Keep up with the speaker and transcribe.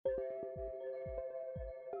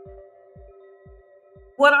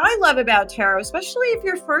What I love about tarot, especially if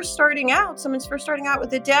you're someone's first starting out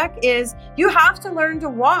with a deck, is you have to learn to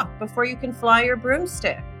walk before you can fly your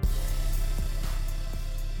broomstick.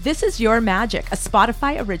 This is Your Magic, a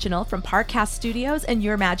Spotify original from Parcast Studios and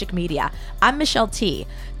Your Magic Media. I'm Michelle T,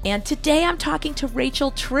 and today I'm talking to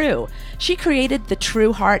Rachel True. She created the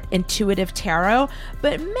True Heart Intuitive Tarot,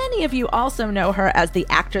 but many of you also know her as the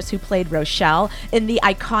actress who played Rochelle in the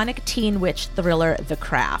iconic teen witch thriller The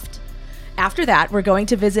Craft. After that, we're going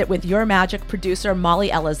to visit with Your Magic producer Molly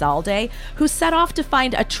Elizalde, who set off to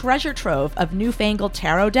find a treasure trove of newfangled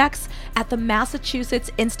tarot decks at the Massachusetts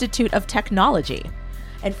Institute of Technology.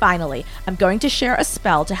 And finally, I'm going to share a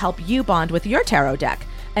spell to help you bond with your tarot deck,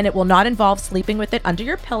 and it will not involve sleeping with it under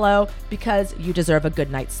your pillow because you deserve a good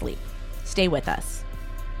night's sleep. Stay with us.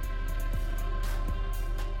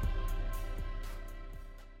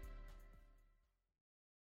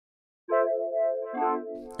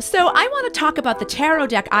 So I want to talk about the tarot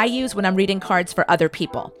deck I use when I'm reading cards for other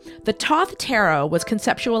people. The Thoth Tarot was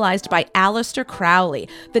conceptualized by Aleister Crowley,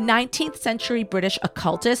 the 19th century British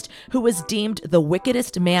occultist who was deemed the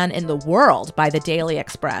wickedest man in the world by the Daily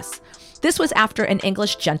Express. This was after an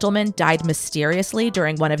English gentleman died mysteriously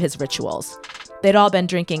during one of his rituals. They'd all been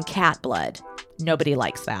drinking cat blood. Nobody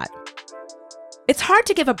likes that. It's hard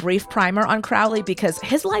to give a brief primer on Crowley because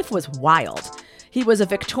his life was wild. He was a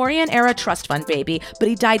Victorian-era trust fund baby, but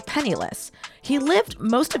he died penniless. He lived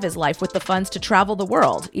most of his life with the funds to travel the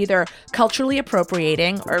world, either culturally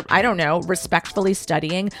appropriating or, respectfully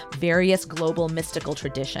studying various global mystical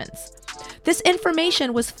traditions. This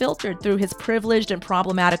information was filtered through his privileged and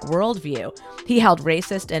problematic worldview. He held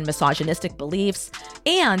racist and misogynistic beliefs,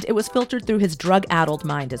 and it was filtered through his drug-addled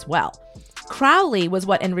mind as well. Crowley was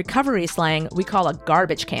what in recovery slang we call a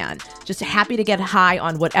garbage can, just happy to get high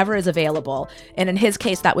on whatever is available, and in his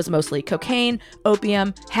case that was mostly cocaine,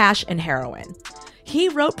 opium, hash, and heroin. He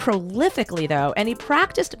wrote prolifically though, and he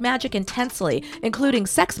practiced magic intensely, including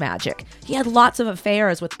sex magic. He had lots of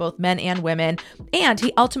affairs with both men and women, and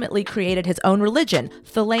he ultimately created his own religion,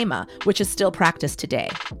 Thelema, which is still practiced today.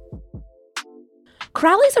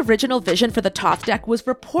 Crowley's original vision for the Thoth deck was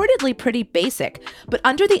reportedly pretty basic, but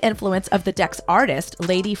under the influence of the deck's artist,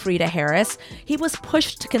 Lady Frida Harris, he was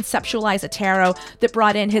pushed to conceptualize a tarot that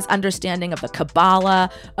brought in his understanding of the Kabbalah,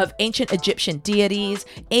 of ancient Egyptian deities,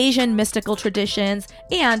 Asian mystical traditions,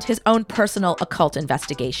 and his own personal occult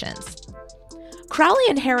investigations. Crowley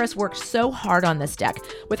and Harris worked so hard on this deck,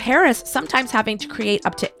 with Harris sometimes having to create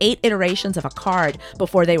up to 8 iterations of a card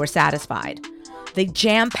before they were satisfied. They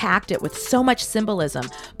jam-packed it with so much symbolism,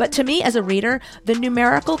 but to me as a reader, the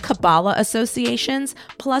numerical Kabbalah associations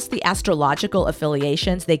plus the astrological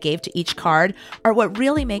affiliations they gave to each card are what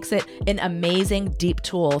really makes it an amazing deep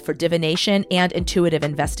tool for divination and intuitive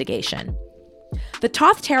investigation. The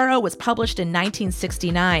Thoth Tarot was published in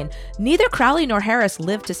 1969. Neither Crowley nor Harris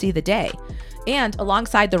lived to see the day. And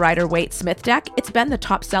alongside the Rider-Waite-Smith deck, it's been the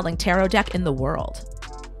top-selling tarot deck in the world.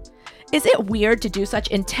 Is it weird to do such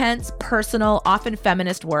intense, personal, often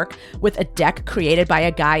feminist work with a deck created by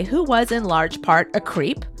a guy who was in large part a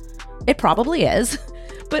creep? It probably is.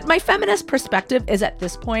 But my feminist perspective is at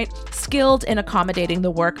this point skilled in accommodating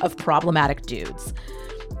the work of problematic dudes.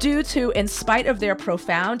 Dudes who, in spite of their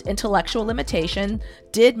profound intellectual limitation,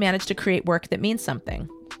 did manage to create work that means something.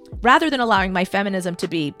 Rather than allowing my feminism to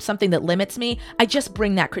be something that limits me, I just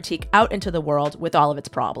bring that critique out into the world with all of its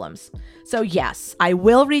problems. So yes, I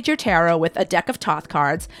will read your tarot with a deck of Thoth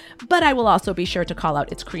cards, but I will also be sure to call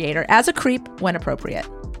out its creator as a creep when appropriate.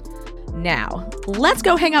 Now, let's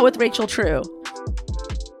go hang out with Rachel True.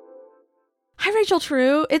 Hi, Rachel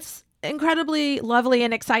True. It's incredibly lovely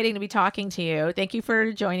and exciting to be talking to you. Thank you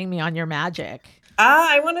for joining me on Your Magic.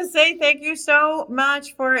 I want to say thank you so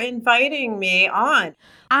much for inviting me on.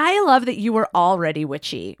 I love that you were already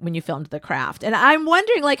witchy when you filmed The Craft. And I'm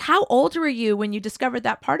wondering, how old were you when you discovered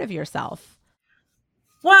that part of yourself?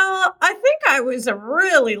 Well, I think I was a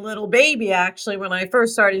really little baby, actually, when I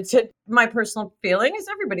first started to, my personal feeling is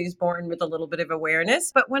everybody's born with a little bit of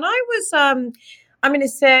awareness. But when I was, I'm going to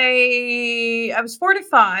say I was 4 to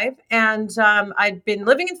 5, and I'd been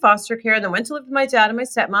living in foster care, and then went to live with my dad and my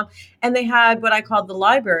stepmom, and they had what I called the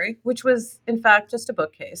library, which was in fact just a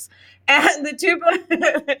bookcase. And the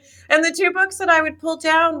two books that I would pull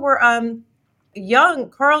down were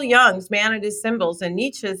Carl Jung's Man and His Symbols and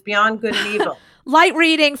Nietzsche's Beyond Good and Evil. Light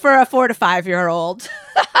reading for a 4 to 5-year-old.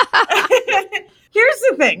 Here's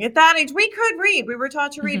the thing. At that age, we could read. We were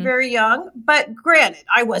taught to read very young. But granted,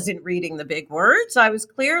 I wasn't reading the big words. I was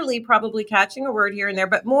clearly probably catching a word here and there,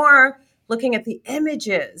 but more looking at the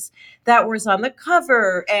images that was on the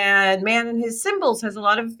cover, and Man and His Symbols has a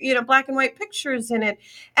lot of, black and white pictures in it.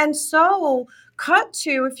 And so cut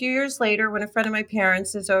to a few years later when a friend of my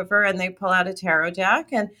parents is over and they pull out a tarot deck,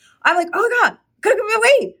 and I'm like, oh God,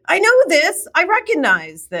 wait, I know this. I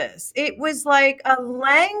recognize this. It was like a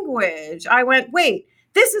language. I went, wait,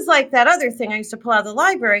 this is like that other thing I used to pull out of the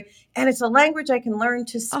library, and it's a language I can learn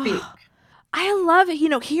to speak. Oh, I love it.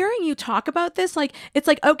 Hearing you talk about this, like, it's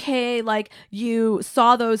like, okay, like you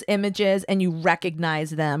saw those images and you recognize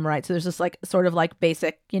them, right? So there's this like sort of like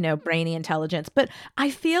basic, brainy intelligence. But I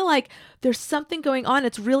feel like there's something going on.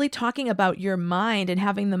 It's really talking about your mind and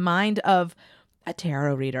having the mind of a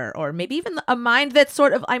tarot reader, or maybe even a mind that's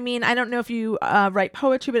sort of, I don't know if you write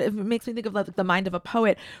poetry, but it makes me think of like the mind of a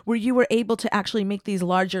poet, where you were able to actually make these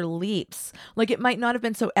larger leaps. Like it might not have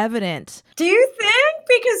been so evident. Do you think?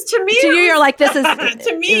 Because to me, you're like, this is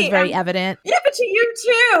to me, is very evident. Yeah, but to you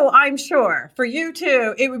too, I'm sure. For you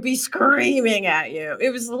too, it would be screaming at you. It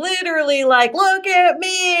was literally like, look at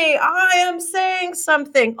me, I am saying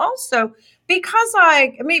something. Also, because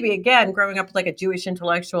maybe again, growing up with like a Jewish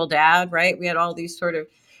intellectual dad, right? We had all these sort of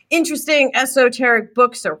interesting esoteric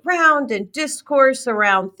books around and discourse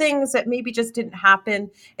around things that maybe just didn't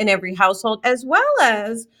happen in every household, as well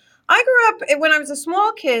as I grew up when I was a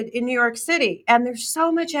small kid in New York City, and there's so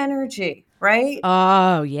much energy, right?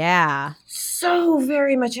 Oh, yeah. So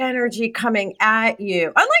very much energy coming at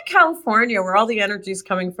you. Unlike California, where all the energy is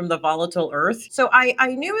coming from the volatile earth. So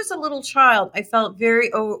I knew as a little child, I felt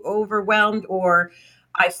very overwhelmed, or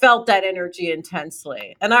I felt that energy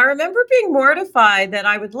intensely. And I remember being mortified that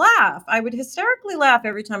I would laugh. I would hysterically laugh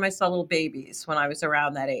every time I saw little babies when I was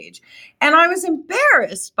around that age. And I was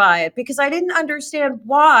embarrassed by it because I didn't understand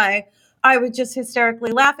why I would just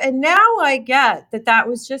hysterically laugh. And now I get that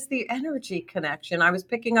was just the energy connection. I was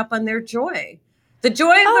picking up on their joy. The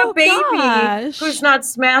joy of a baby who's not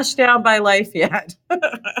smashed down by life yet.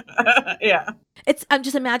 Yeah. I'm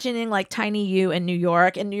just imagining like tiny you in New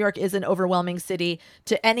York, and New York is an overwhelming city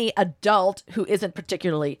to any adult who isn't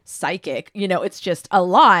particularly psychic. It's just a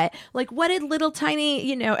lot. Like, what did little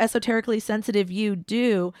tiny, esoterically sensitive you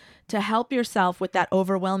do to help yourself with that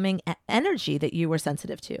overwhelming energy that you were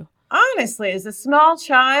sensitive to? Honestly, as a small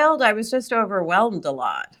child, I was just overwhelmed a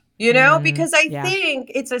lot. Because I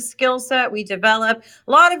think it's a skill set we develop.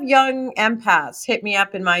 A lot of young empaths hit me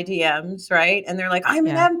up in my DMs, right? And they're like, I'm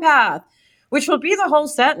an empath, which will be the whole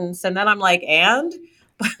sentence. And then I'm like, and?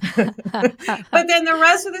 But then the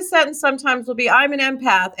rest of the sentence sometimes will be, I'm an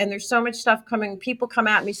empath, and there's so much stuff coming. People come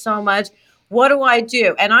at me so much. What do I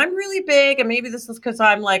do? And I'm really big, and maybe this is because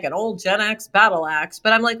I'm like an old Gen X battle axe,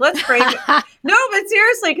 but I'm like, let's frame it. No, but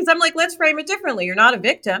seriously, because I'm like, let's frame it differently. You're not a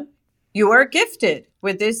victim. You are gifted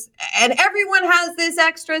with this, and everyone has this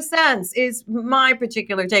extra sense, is my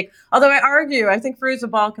particular take. Although I think Firuza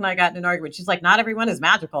Balk and I got in an argument. She's like, not everyone is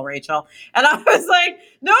magical, Rachel. And I was like,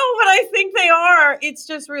 no, but I think they are. It's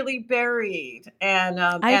just really buried. And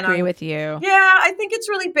I agree with you. Yeah, I think it's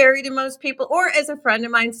really buried in most people. Or as a friend of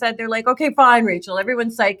mine said, they're like, okay, fine, Rachel,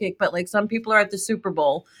 everyone's psychic, but like some people are at the Super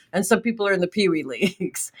Bowl and some people are in the Pee Wee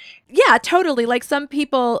leagues. Yeah, totally. Like some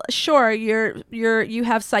people, sure, you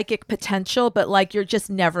have psychic potential, but like you're just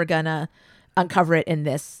never gonna uncover it in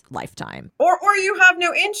this lifetime. Or you have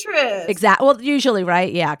no interest. Exactly. Well, usually,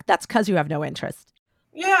 right? Yeah, that's because you have no interest.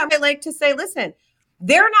 Yeah, I like to say, listen,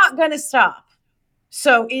 they're not going to stop.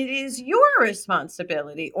 So it is your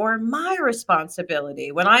responsibility or my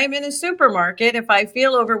responsibility when I'm in a supermarket, if I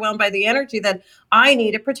feel overwhelmed by the energy, that I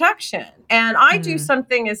need a protection. And I do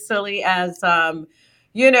something as silly as, I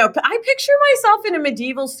picture myself in a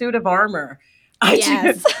medieval suit of armor. I do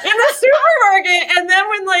in the supermarket. And then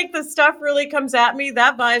when like the stuff really comes at me,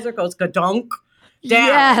 that visor goes gadunk down.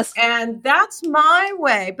 Yes. And that's my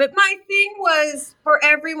way. But my thing was for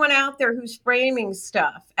everyone out there who's framing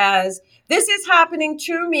stuff as this is happening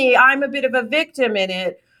to me, I'm a bit of a victim in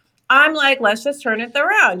it. I'm like, let's just turn it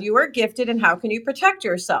around. You are gifted, and how can you protect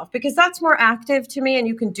yourself? Because that's more active to me, and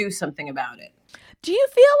you can do something about it. Do you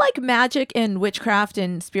feel like magic and witchcraft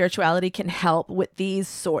and spirituality can help with these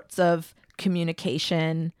sorts of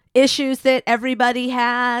communication issues that everybody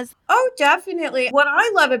has? Oh, definitely. What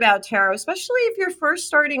I love about tarot, especially if you're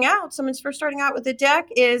someone's first starting out with a deck,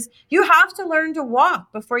 is you have to learn to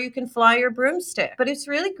walk before you can fly your broomstick. But it's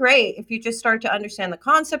really great if you just start to understand the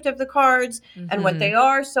concept of the cards and what they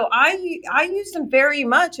are. So I use them very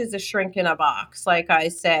much as a shrink in a box, like I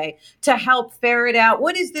say, to help ferret out,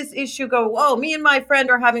 what is this issue? Whoa, me and my friend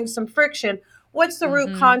are having some friction. What's the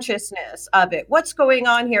root consciousness of it? What's going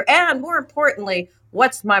on here? And more importantly,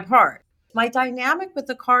 what's my part? My dynamic with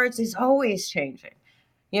the cards is always changing.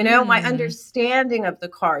 my understanding of the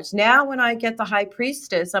cards. Now, when I get the High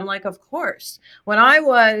Priestess, I'm like, of course. When I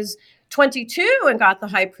was 22 and got the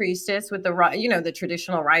High Priestess with the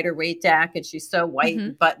traditional Rider-Waite deck, and she's so white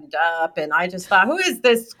and buttoned up, and I just thought, who is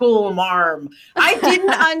this school marm? I didn't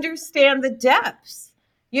understand the depths.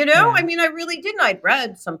 I mean, I really didn't. I'd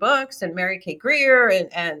read some books and Mary Kay Greer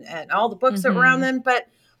and all the books that were around them, but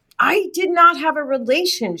I did not have a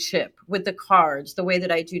relationship with the cards the way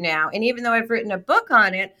that I do now. And even though I've written a book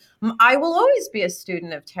on it, I will always be a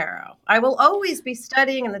student of tarot. I will always be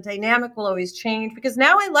studying, and the dynamic will always change, because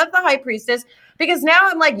now I love the High Priestess, because now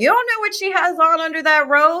I'm like, you don't know what she has on under that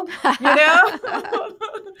robe,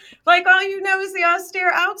 like all you know is the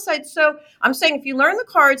austere outside. So I'm saying, if you learn the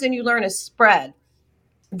cards and you learn a spread,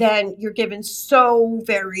 then you're given so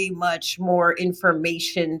very much more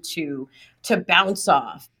information to bounce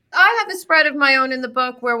off. I have a spread of my own in the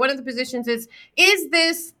book where one of the positions is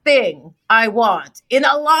this thing I want in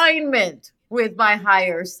alignment with my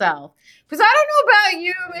higher self? Because I don't know about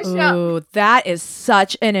you, Michelle. Ooh, that is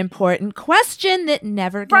such an important question that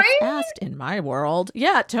never gets asked in my world.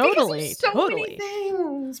 Yeah, totally. Because there's so many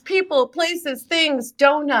things, people, places, things,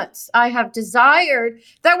 donuts I have desired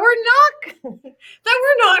that were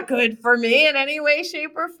not good for me in any way,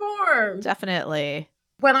 shape, or form. Definitely.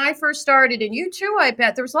 When I first started, and you too, I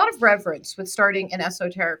bet, there was a lot of reverence with starting an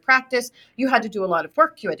esoteric practice. You had to do a lot of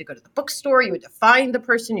work. You had to go to the bookstore. You had to find the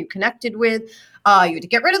person you connected with. You had to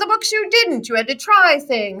get rid of the books you didn't. You had to try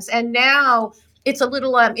things. And now it's a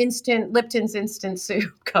little Lipton's instant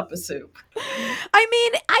soup, cup of soup. I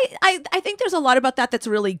mean, I think there's a lot about that that's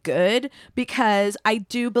really good, because I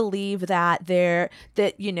do believe that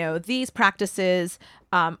these practices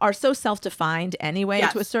are so self-defined anyway,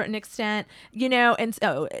 to a certain extent, and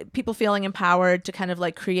so people feeling empowered to kind of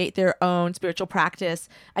like create their own spiritual practice,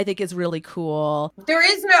 I think is really cool.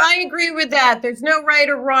 I agree with that. There's no right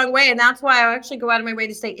or wrong way. And that's why I actually go out of my way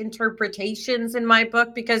to say interpretations in my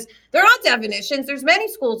book, because they're not definitions. There's many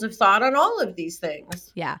schools of thought on all of these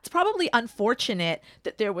things. Yeah. It's probably unfortunate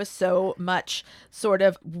that there was so much sort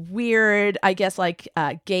of weird, I guess, like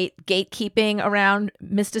gatekeeping around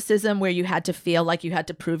mysticism, where you had to feel like you had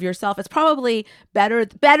to prove yourself. It's probably better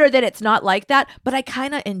that it's not like that, but I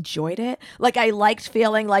kind of enjoyed it. Like, I liked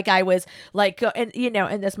feeling like I was like,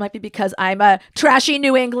 and this might be because I'm a trashy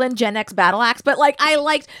New England Gen X battle axe, but like, I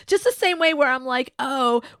liked just the same way where I'm like,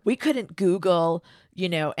 oh, we couldn't Google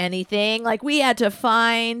anything. Like, we had to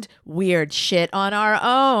find weird shit on our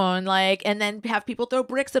own, like, and then have people throw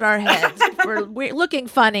bricks at our heads for looking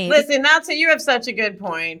funny. Listen, you have such a good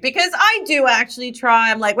point, because I do actually try.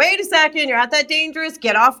 I'm like, wait a second, you're at that dangerous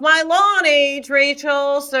get off my lawn age,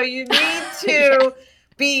 Rachel. So you need to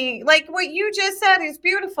be like, what you just said is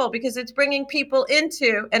beautiful, because it's bringing people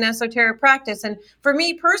into an esoteric practice. And for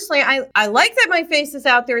me personally, I like that my face is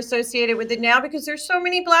out there associated with it now, because there's so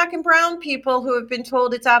many Black and brown people who have been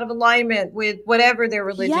told it's out of alignment with whatever their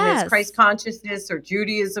religion is, Christ consciousness or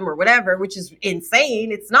Judaism or whatever, which is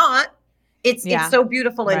insane. It's not. It's so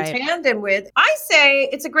beautiful in tandem with. I say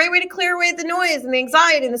it's a great way to clear away the noise and the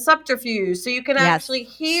anxiety and the subterfuge, so you can actually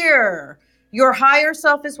hear your higher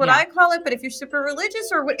self, is what I call it. But if you're super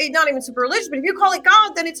religious, or not even super religious, but if you call it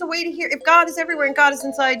God, then it's a way to hear. If God is everywhere and God is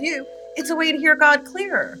inside you, it's a way to hear God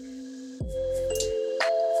clearer.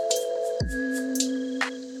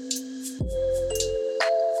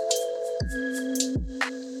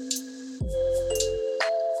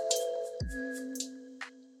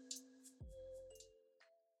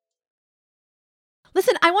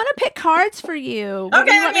 Listen, I want to pick cards for you.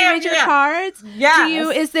 Okay, you let me read your cards?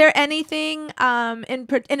 Yes. Is there anything, and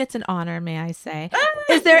it's an honor, may I say,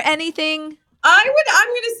 is there anything? I'm going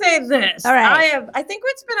to say this. All right. I think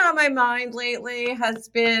what's been on my mind lately has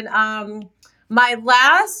been my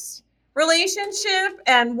last relationship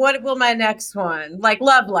and what will my next one, like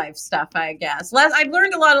love life stuff, I guess. I've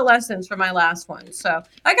learned a lot of lessons from my last one. So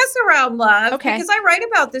I guess around love, because I write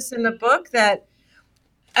about this in the book, that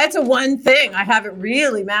it's a one thing I haven't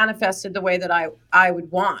really manifested the way that I would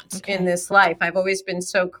want in this life. I've always been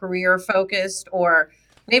so career focused, or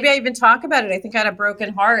maybe I even talk about it. I think I had a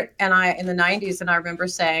broken heart in the 90s, and I remember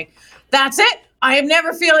saying, that's it. I am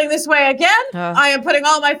never feeling this way again. I am putting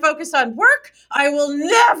all my focus on work. I will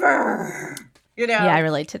never, Yeah, I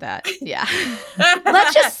relate to that. Yeah.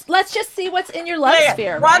 let's just see what's in your love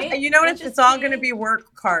sphere, right? You know what? It's all going to be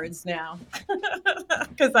work cards now,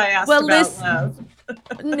 because I asked about love.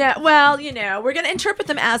 No, well, we're going to interpret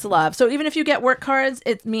them as love. So even if you get work cards,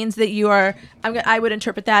 it means that you are. I would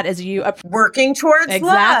interpret that as you working towards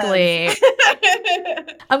exactly. Love.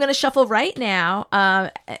 I'm going to shuffle right now,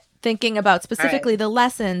 thinking about specifically the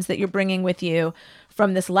lessons that you're bringing with you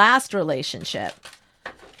from this last relationship.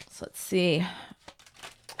 So let's see.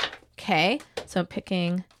 Okay, so I'm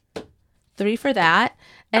picking 3 for that.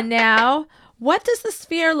 And now, what does the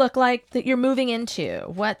sphere look like that you're moving into?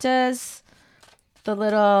 What does the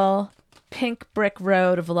little pink brick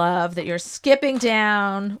road of love that you're skipping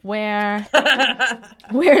down, what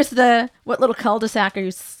little cul-de-sac are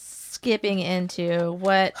you skipping into?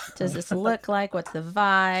 What does this look like? What's the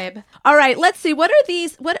vibe? All right, let's see. What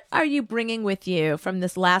are you bringing with you from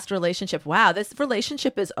this last relationship? Wow, this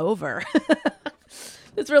relationship is over.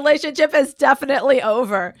 This relationship is definitely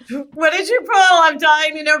over. What did you pull? I'm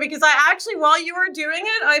dying to know, because I actually, while you were doing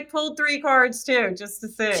it, I pulled 3 cards too, just to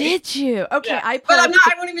see. Did you? Okay, yeah. I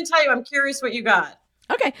won't even tell you. I'm curious what you got.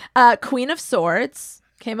 Okay. Queen of Swords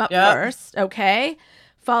came up first. Okay.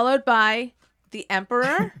 Followed by the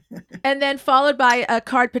Emperor, and then followed by a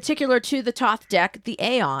card particular to the Thoth deck, the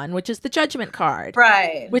Aeon, which is the Judgment card.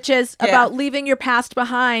 Right. Which is about leaving your past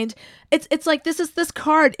behind. It's like this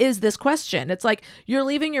card is this question. It's like you're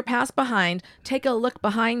leaving your past behind. Take a look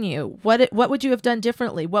behind you. What would you have done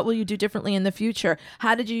differently? What will you do differently in the future?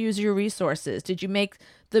 How did you use your resources? Did you make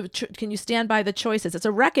can you stand by the choices? It's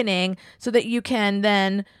a reckoning so that you can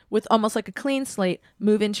then, with almost like a clean slate,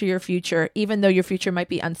 move into your future, even though your future might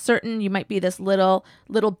be uncertain. You might be this little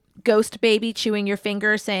ghost baby chewing your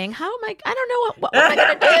finger saying, I don't know what am I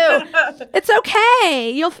going to do? It's okay.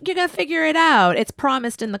 You're going to figure it out. It's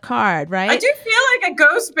promised in the card, right? I do feel like a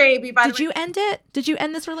ghost baby, by the way. Did you end it? Did you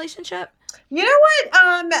end this relationship? You know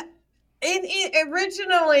what?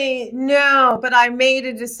 Originally, no, but I made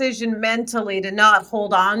a decision mentally to not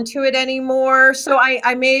hold on to it anymore. So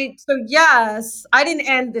yes, I didn't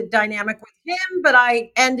end the dynamic with him, but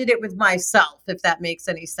I ended it with myself, if that makes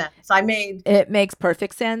any sense. It makes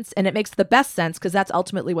perfect sense, and it makes the best sense, because that's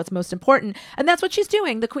ultimately what's most important. And that's what she's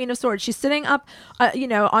doing, the Queen of Swords. She's sitting up,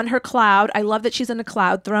 on her cloud. I love that she's in a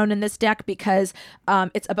cloud throne in this deck, because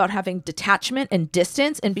it's about having detachment and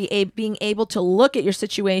distance and being able to look at your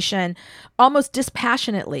situation almost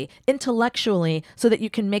dispassionately, intellectually, so that you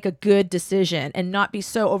can make a good decision and not be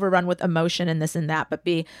so overrun with emotion and this and that, but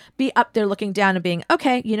be up there looking down and being,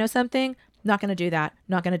 okay, you know something? Not going to do that.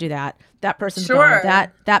 Not going to do that. That person's gone.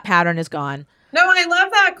 That pattern is gone. No, I love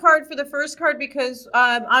that card for the first card, because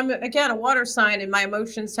I'm, again, a water sign, and my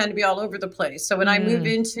emotions tend to be all over the place. So when I move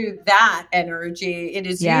into that energy, it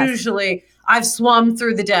is usually I've swum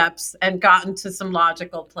through the depths and gotten to some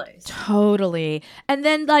logical place. Totally. And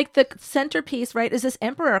then like the centerpiece, right, is this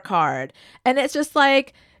Emperor card. And it's just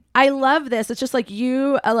like, I love this. It's just like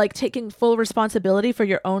you like taking full responsibility for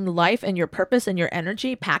your own life and your purpose and your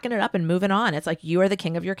energy, packing it up and moving on. It's like you are the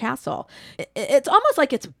king of your castle. It's almost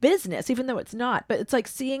like it's business, even though it's not. But it's like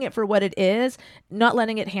seeing it for what it is, not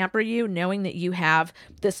letting it hamper you, knowing that you have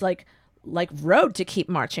this like road to keep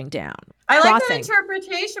marching down. I like that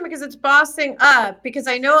interpretation, because it's bossing up. Because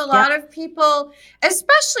I know a lot of people,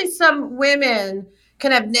 especially some women,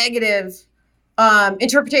 can have negative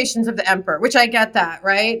interpretations of the Emperor, which I get that,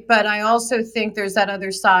 right? But I also think there's that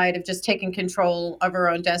other side of just taking control of our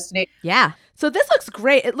own destiny. Yeah. So this looks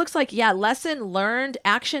great. It looks like, lesson learned,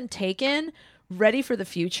 action taken, ready for the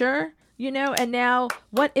future, and now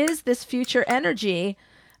what is this future energy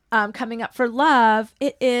coming up for love?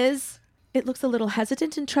 It looks a little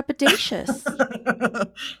hesitant and trepidatious.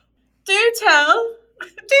 Do tell.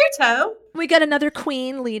 Do tell. We got another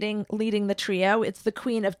queen leading the trio. It's the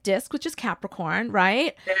Queen of Disc, which is Capricorn,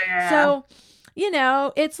 right? Yeah. So,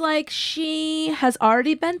 it's like she has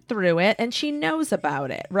already been through it and she knows about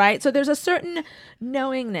it, right? So there's a certain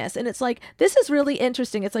knowingness. And it's like, this is really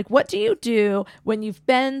interesting. It's like, what do you do when you've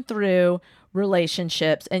been through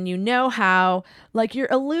relationships and you know how like your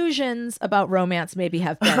illusions about romance maybe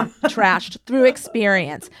have been trashed through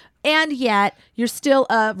experience, and yet you're still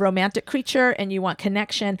a romantic creature and you want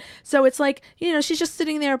connection. So it's like, she's just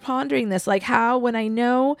sitting there pondering this, like how when I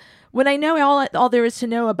know all there is to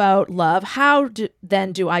know about love, how do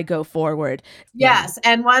I go forward? Yes.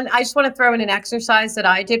 And I just want to throw in an exercise that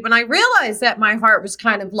I did when I realized that my heart was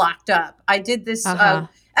kind of locked up. I did this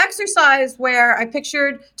exercise where I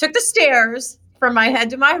took the stairs from my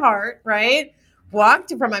head to my heart, right?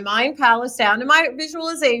 Walked from my mind palace down to my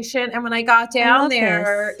visualization. And when I got down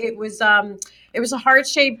there, it was a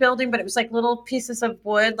heart-shaped building, but it was like little pieces of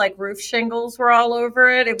wood, like roof shingles were all over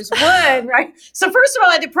it. It was wood, right? So first of all,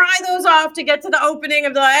 I had to pry those off to get to the opening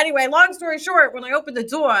anyway, long story short, when I opened the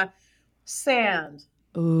door, sand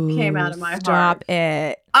came out of my heart. Stop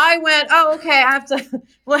it. I went, oh, okay, I have to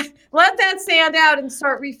let that sand out and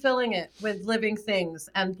start refilling it with living things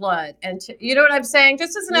and blood. And you know what I'm saying?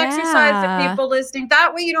 Just as an exercise for people listening.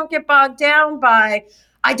 That way you don't get bogged down by,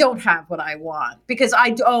 I don't have what I want because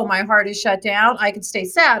my heart is shut down. I could stay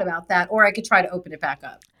sad about that, or I could try to open it back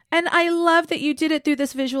up. And I love that you did it through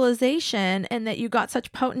this visualization and that you got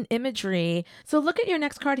such potent imagery. So look at your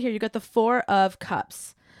next card here. You got the Four of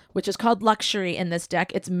Cups, which is called luxury in this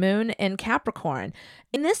deck. It's Moon in Capricorn.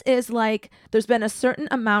 And this is like there's been a certain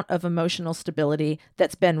amount of emotional stability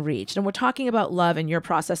that's been reached. And we're talking about love and your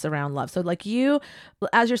process around love. So like you,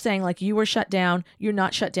 as you're saying, like you were shut down, you're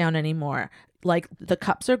not shut down anymore. Like the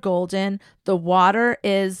cups are golden. The water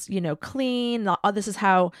is, clean. This is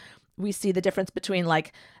how we see the difference between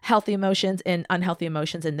like healthy emotions and unhealthy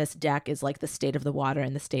emotions in this deck is like the state of the water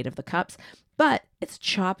and the state of the cups, but it's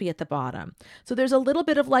choppy at the bottom. So there's a little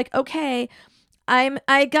bit of like, okay,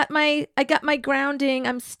 I got my grounding.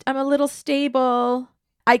 I'm a little stable.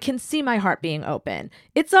 I can see my heart being open.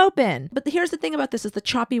 It's open. But here's the thing about this is the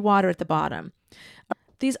choppy water at the bottom.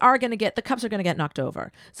 The cups are going to get knocked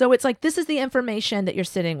over. So it's like, this is the information that you're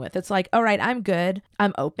sitting with. It's like, all right, I'm good.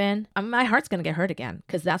 I'm open. My heart's going to get hurt again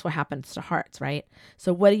because that's what happens to hearts, right?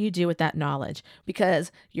 So what do you do with that knowledge?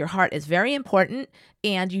 Because your heart is very important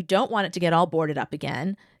and you don't want it to get all boarded up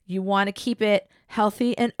again. You want to keep it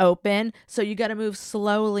healthy and open. So you got to move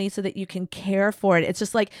slowly so that you can care for it. It's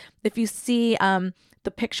just like if you see, the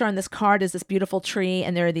picture on this card is this beautiful tree,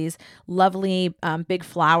 and there are these lovely big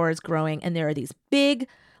flowers growing, and there are these big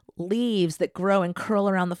leaves that grow and curl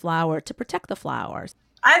around the flower to protect the flowers.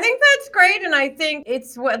 I think that's great, and I think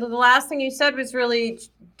it's what the last thing you said was really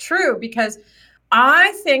true, because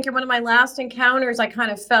I think in one of my last encounters, I kind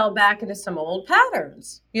of fell back into some old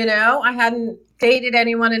patterns. I hadn't dated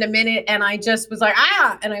anyone in a minute, and I just was like,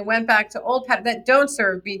 and I went back to old patterns that don't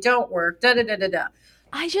serve me, don't work, da-da-da-da-da.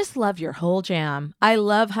 I just love your whole jam. I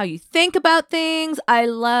love how you think about things. I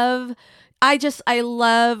love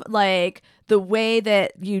like the way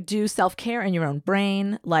that you do self-care in your own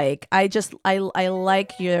brain. Like I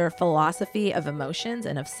like your philosophy of emotions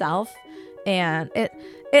and of self. And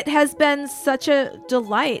it has been such a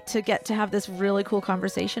delight to get to have this really cool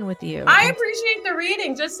conversation with you. I appreciate the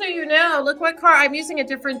reading. Just so you know, look what card. I'm using a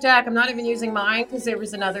different deck. I'm not even using mine because there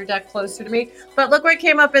was another deck closer to me. But look what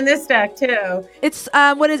came up in this deck too. It's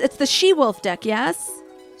it's the She-Wolf deck, yes?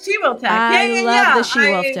 She-Wolf deck. I love the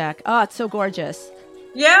She-Wolf deck. Oh, it's so gorgeous.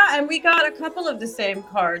 Yeah, and we got a couple of the same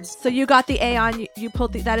cards. So you got the Aeon. You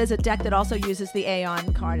pulled that is a deck that also uses the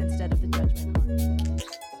Aeon card instead of the Judgment card.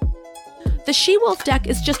 The She-Wolf deck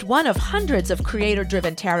is just one of hundreds of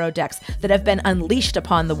creator-driven tarot decks that have been unleashed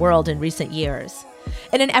upon the world in recent years.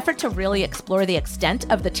 In an effort to really explore the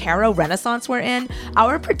extent of the tarot renaissance we're in,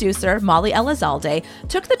 our producer, Molly Elizalde,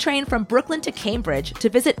 took the train from Brooklyn to Cambridge to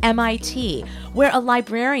visit MIT, where a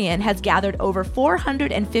librarian has gathered over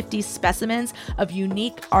 450 specimens of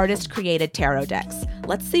unique artist-created tarot decks.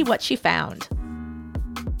 Let's see what she found.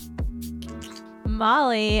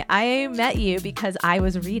 Molly, I met you because I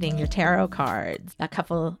was reading your tarot cards a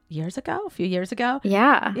few years ago.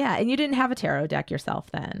 Yeah. Yeah, and you didn't have a tarot deck yourself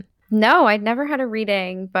then. No, I'd never had a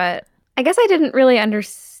reading, but I guess I didn't really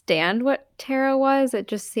understand what tarot was. It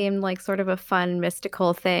just seemed like sort of a fun,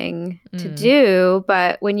 mystical thing to do.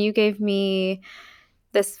 But when you gave me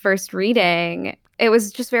this first reading, it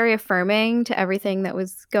was just very affirming to everything that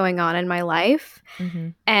was going on in my life. Mm-hmm.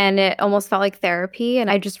 And it almost felt like therapy. And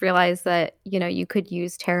I just realized that, you could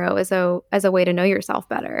use tarot as a way to know yourself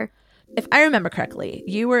better. If I remember correctly,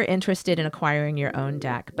 you were interested in acquiring your own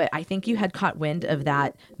deck, but I think you had caught wind of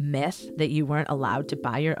that myth that you weren't allowed to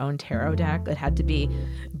buy your own tarot deck. It had to be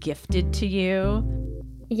gifted to you.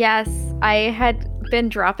 Yes, I had been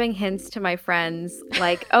dropping hints to my friends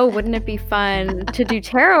like, oh, wouldn't it be fun to do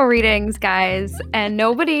tarot readings, guys? And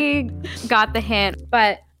nobody got the hint.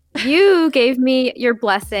 But you gave me your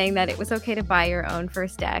blessing that it was okay to buy your own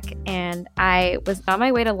first deck. And I was on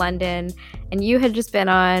my way to London, and you had just been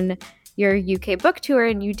on your UK book tour,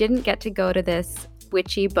 and you didn't get to go to this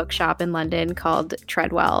witchy bookshop in London called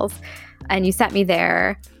Treadwell's. And you sent me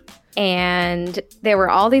there. And there were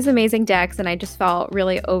all these amazing decks, and I just felt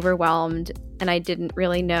really overwhelmed, and I didn't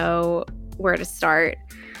really know where to start.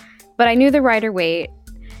 But I knew the Rider-Waite,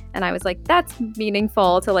 and I was like, that's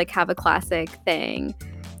meaningful to have a classic thing.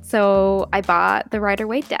 So I bought the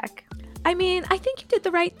Rider-Waite deck. I mean, I think you did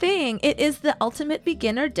the right thing. It is the ultimate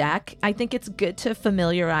beginner deck. I think it's good to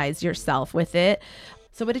familiarize yourself with it.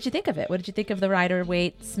 So what did you think of it? What did you think of the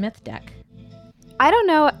Rider-Waite Smith deck? I don't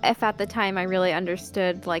know if at the time I really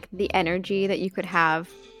understood the energy that you could have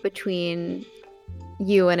between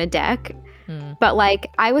you and a deck. But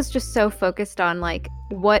I was just so focused on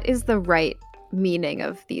what is the right meaning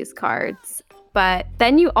of these cards. But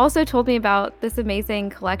then you also told me about this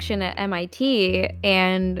amazing collection at MIT,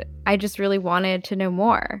 and I just really wanted to know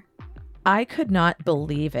more. I could not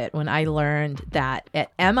believe it when I learned that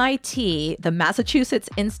at MIT, the Massachusetts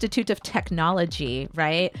Institute of Technology,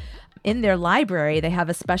 right? In their library, they have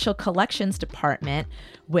a special collections department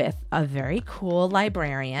with a very cool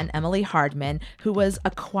librarian, Emily Hardman, who was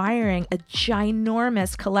acquiring a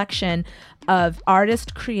ginormous collection of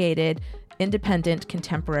artist-created, independent,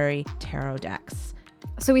 contemporary tarot decks.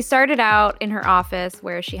 So we started out in her office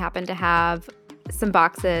where she happened to have some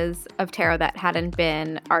boxes of tarot that hadn't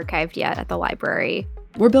been archived yet at the library.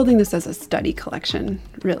 We're building this as a study collection,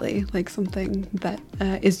 really, like something that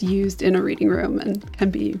is used in a reading room and can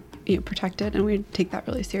be protected, and we take that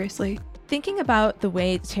really seriously. Thinking about the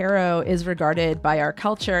way tarot is regarded by our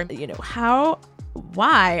culture,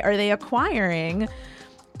 why are they acquiring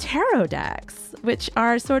tarot decks, which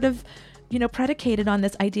are sort of, predicated on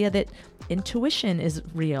this idea that intuition is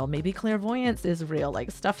real, maybe clairvoyance is real, like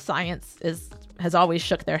stuff science has always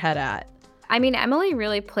shook their head at. I mean, Emily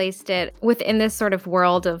really placed it within this sort of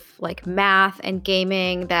world of like math and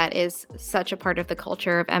gaming that is such a part of the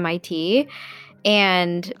culture of MIT.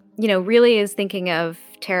 And, really is thinking of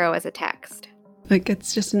tarot as a text. Like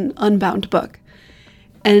it's just an unbound book.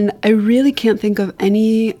 And I really can't think of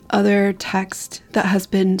any other text that has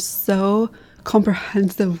been so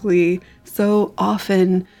comprehensively, so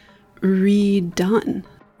often redone.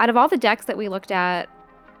 Out of all the decks that we looked at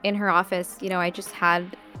in her office, I just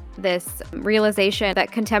had this realization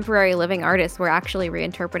that contemporary living artists were actually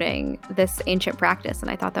reinterpreting this ancient practice.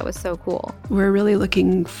 And I thought that was so cool. We're really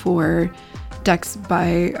looking for decks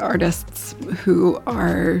by artists who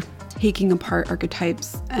are taking apart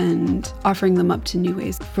archetypes and offering them up to new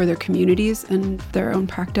ways for their communities and their own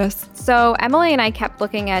practice. So Emily and I kept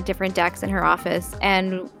looking at different decks in her office,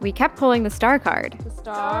 and we kept pulling the star card. The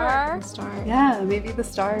star. Yeah, maybe the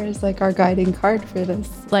star is like our guiding card for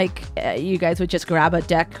this. Like you guys would just grab a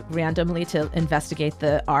deck randomly to investigate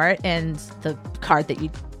the art, and the card that you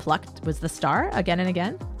plucked was the star again and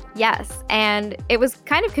again? Yes, and it was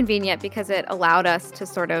kind of convenient because it allowed us to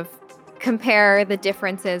sort of compare the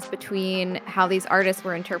differences between how these artists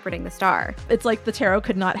were interpreting the star. It's like the tarot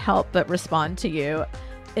could not help but respond to you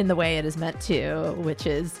in the way it is meant to, which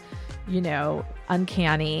is,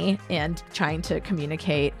 uncanny and trying to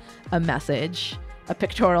communicate a message, a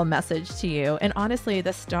pictorial message to you. And honestly,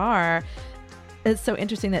 the star is so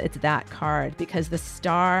interesting that it's that card, because the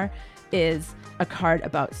star is a card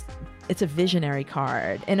it's a visionary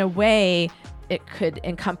card. In a way, it could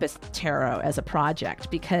encompass tarot as a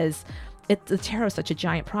project, because the tarot is such a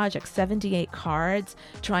giant project, 78 cards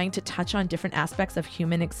trying to touch on different aspects of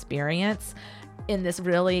human experience in this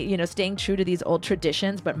really, staying true to these old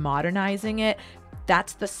traditions, but modernizing it.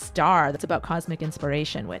 That's the star. That's about cosmic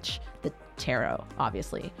inspiration, which the tarot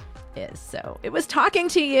obviously is. So it was talking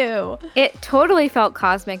to you. It totally felt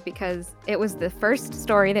cosmic because it was the first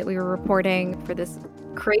story that we were reporting for this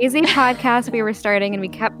crazy podcast we were starting, and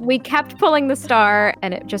we kept pulling the star,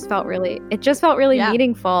 and it just felt really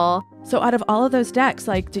meaningful. So out of all of those decks,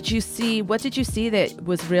 like, what did you see that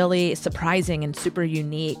was really surprising and super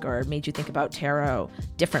unique, or made you think about tarot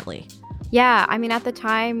differently? Yeah, I mean, at the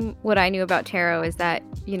time, what I knew about tarot is that,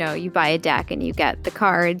 you buy a deck and you get the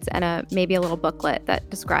cards and maybe a little booklet that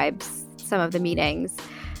describes some of the meanings.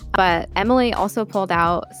 But Emily also pulled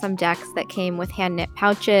out some decks that came with hand-knit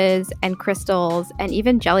pouches and crystals and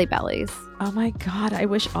even jelly bellies. Oh my God, I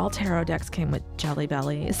wish all tarot decks came with jelly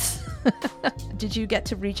bellies. Did you get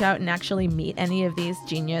to reach out and actually meet any of these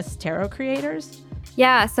genius tarot creators?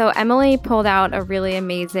 Yeah, so Emily pulled out a really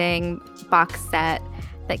amazing box set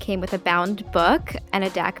that came with a bound book and a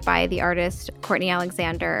deck by the artist Courtney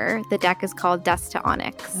Alexander. The deck is called Dust to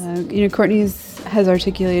Onyx. Courtney has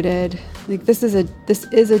articulated, like, this is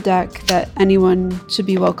a deck that anyone should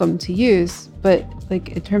be welcome to use, but like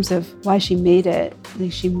in terms of why she made it,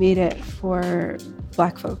 like she made it for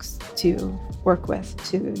Black folks to work with,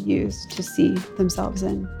 to use, to see themselves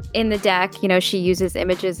in. In the deck, she uses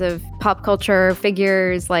images of pop culture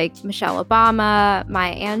figures like Michelle Obama,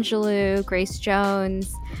 Maya Angelou, Grace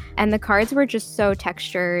Jones, and the cards were just so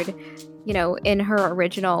textured. In her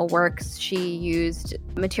original works, she used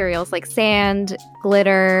materials like sand,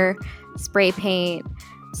 glitter, spray paint.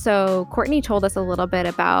 So Courtney told us a little bit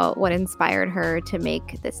about what inspired her to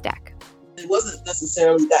make this deck. It wasn't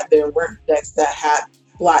necessarily that there weren't decks that had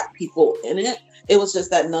Black people in it. It was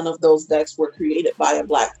just that none of those decks were created by a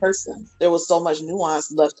Black person. There was so much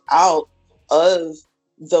nuance left out of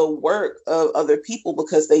the work of other people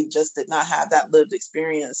because they just did not have that lived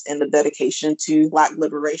experience and the dedication to Black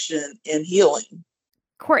liberation and healing.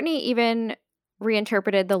 Courtney even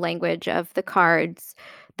reinterpreted the language of the cards.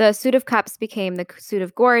 The suit of cups became the suit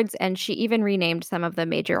of gourds, and she even renamed some of the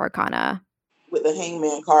major arcana. with the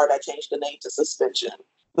Hangman card, I changed the name to Suspension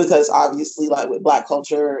because obviously, like with Black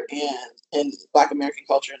culture and Black American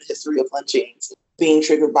culture and the history of lynchings, being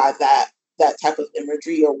triggered by that type of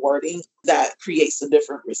imagery or wording, that creates a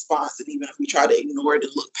different response. And even if we try to ignore it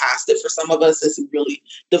and look past it, for some of us, it's a really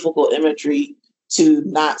difficult imagery to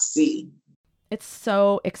not see. It's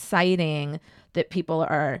so exciting that people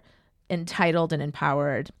are entitled and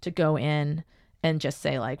empowered to go in and just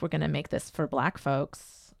say, like, we're going to make this for Black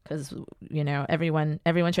folks because, you know, everyone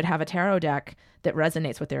should have a tarot deck that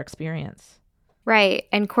resonates with their experience. Right.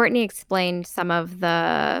 And Courtney explained some of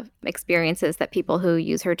the experiences that people who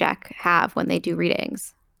use her deck have when they do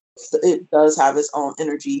readings. It does have its own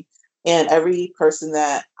energy. And every person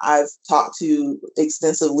that I've talked to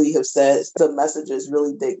extensively have said the messages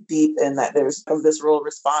really dig deep and that there's a visceral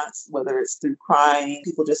response, whether it's through crying.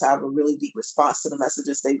 People just have a really deep response to the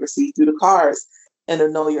messages they receive through the cards. And to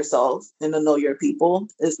know yourself and to know your people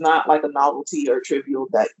is not like a novelty or trivial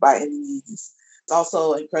deck by any means. It's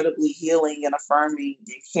also incredibly healing and affirming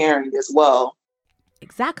and caring as well.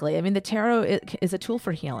 Exactly. I mean, the tarot is a tool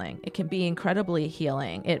for healing. It can be incredibly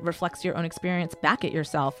healing. It reflects your own experience back at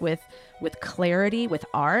yourself with clarity, with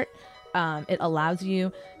art. It allows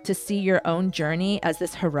you to see your own journey as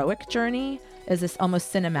this heroic journey, as this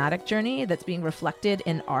almost cinematic journey that's being reflected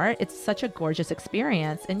in art. It's such a gorgeous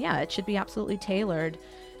experience. And yeah, it should be absolutely tailored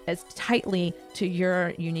as tightly to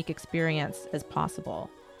your unique experience as possible.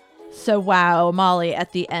 So wow, Molly,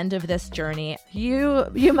 at the end of this journey, you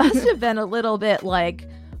must have been a little bit like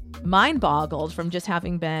mind boggled from just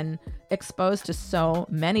having been exposed to so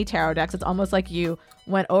many tarot decks. It's almost like you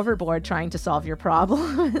went overboard trying to solve your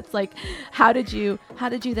problem. It's like, how did you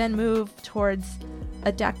then move towards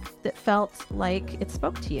a deck that felt like it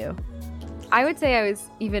spoke to you? I would say I was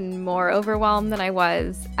even more overwhelmed than I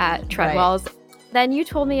was at Treadwell's. Right. Then you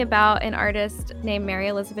told me about an artist named Mary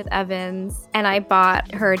Elizabeth Evans, and I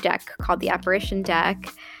bought her deck called the Apparition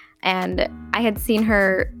deck. And I had seen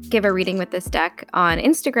her give a reading with this deck on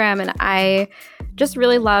Instagram, and I just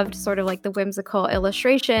really loved sort of like the whimsical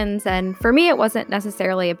illustrations. And for me, it wasn't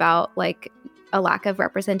necessarily about like a lack of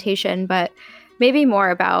representation, but maybe more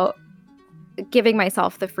about giving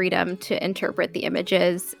myself the freedom to interpret the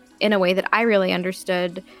images in a way that I really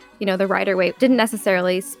understood. You know, the Rider-Waite didn't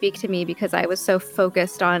necessarily speak to me because I was so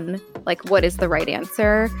focused on like, what is the right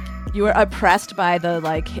answer? You were oppressed by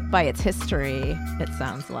by its history, it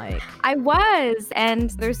sounds like. I was.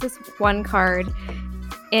 And there's this one card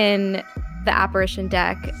in the Apparition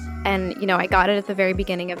deck. And, you know, I got it at the very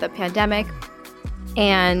beginning of the pandemic.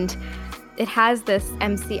 And it has this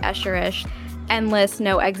MC Escher-ish endless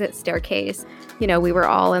no exit staircase. You know, we were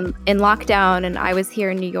all in lockdown, and I was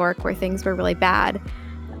here in New York where things were really bad.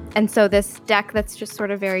 And so this deck that's just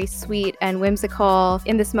sort of very sweet and whimsical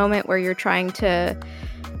in this moment where you're trying to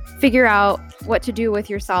figure out what to do with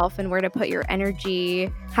yourself and where to put your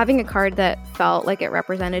energy, having a card that felt like it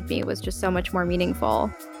represented me was just so much more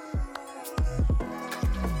meaningful.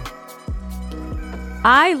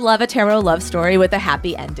 I love a tarot love story with a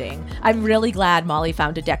happy ending. I'm really glad Molly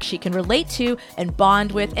found a deck she can relate to and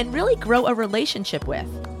bond with and really grow a relationship with.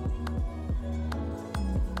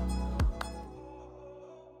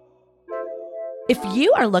 If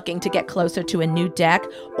you are looking to get closer to a new deck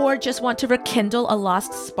or just want to rekindle a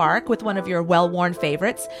lost spark with one of your well-worn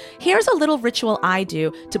favorites, here's a little ritual I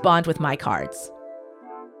do to bond with my cards.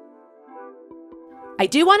 I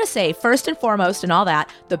do want to say, first and foremost and all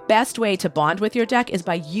that, the best way to bond with your deck is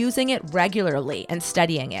by using it regularly and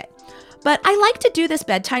studying it. But I like to do this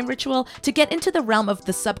bedtime ritual to get into the realm of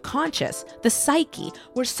the subconscious, the psyche,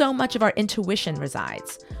 where so much of our intuition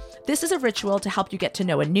resides. This is a ritual to help you get to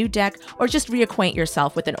know a new deck or just reacquaint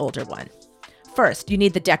yourself with an older one. First, you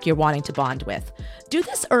need the deck you're wanting to bond with. Do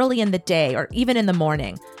this early in the day or even in the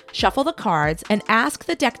morning. Shuffle the cards and ask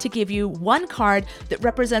the deck to give you one card that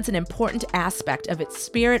represents an important aspect of its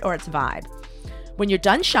spirit or its vibe. When you're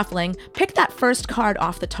done shuffling, pick that first card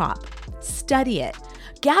off the top. Study it.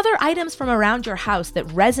 Gather items from around your house that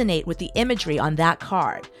resonate with the imagery on that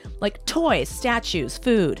card, like toys, statues,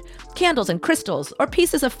 food, candles and crystals, or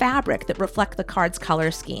pieces of fabric that reflect the card's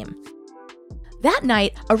color scheme. That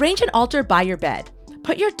night, arrange an altar by your bed.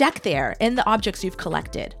 Put your deck there and the objects you've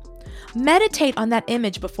collected. Meditate on that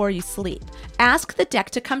image before you sleep. Ask the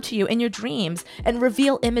deck to come to you in your dreams and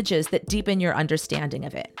reveal images that deepen your understanding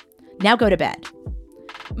of it. Now go to bed.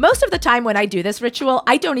 Most of the time when I do this ritual,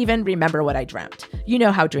 I don't even remember what I dreamt. You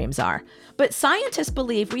know how dreams are. But scientists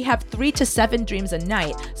believe we have 3 to 7 dreams a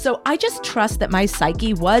night, so I just trust that my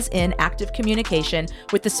psyche was in active communication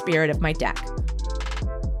with the spirit of my deck.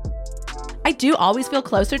 I do always feel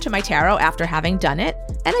closer to my tarot after having done it,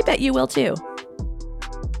 and I bet you will too.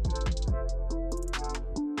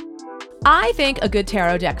 I think a good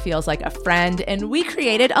tarot deck feels like a friend, and we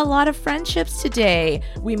created a lot of friendships today.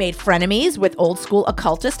 We made frenemies with old school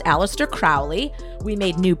occultist Aleister Crowley. We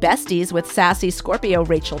made new besties with sassy Scorpio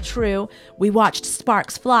Rachel True. We watched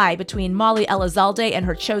sparks fly between Molly Elizalde and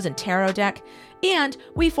her chosen tarot deck. And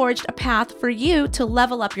we forged a path for you to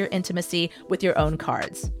level up your intimacy with your own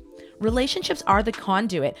cards. Relationships are the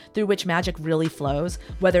conduit through which magic really flows,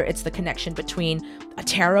 whether it's the connection between a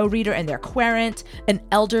tarot reader and their querent, an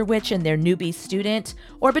elder witch and their newbie student,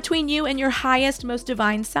 or between you and your highest, most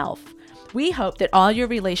divine self. We hope that all your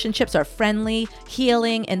relationships are friendly,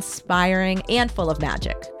 healing, inspiring, and full of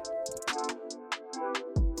magic.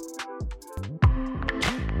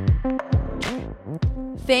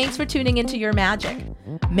 Thanks for tuning into Your Magic.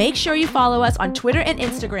 Make sure you follow us on Twitter and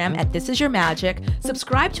Instagram at This Is Your Magic.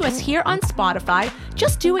 Subscribe to us here on Spotify.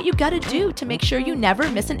 Just do what you gotta do to make sure you never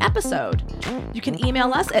miss an episode. You can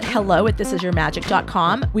email us at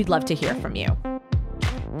hello@thisisyourmagic.com. We'd love to hear from you.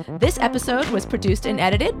 This episode was produced and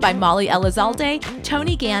edited by Molly Elizalde,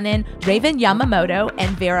 Tony Gannon, Raven Yamamoto,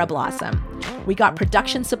 and Vera Blossom. We got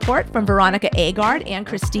production support from Veronica Agard and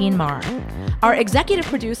Christine Marr. Our executive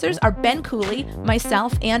producers are Ben Cooley,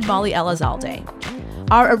 myself, and Molly Elizalde.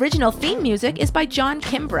 Our original theme music is by John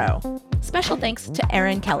Kimbrough. Special thanks to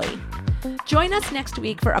Aaron Kelly. Join us next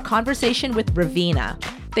week for a conversation with Ravina.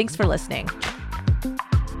 Thanks for listening.